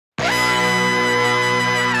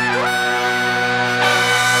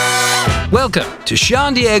Welcome to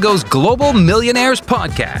Sean Diego's Global Millionaires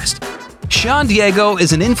Podcast. Sean Diego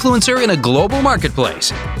is an influencer in a global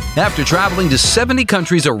marketplace. After traveling to 70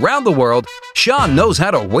 countries around the world, Sean knows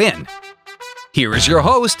how to win. Here is your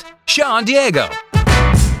host, Sean Diego.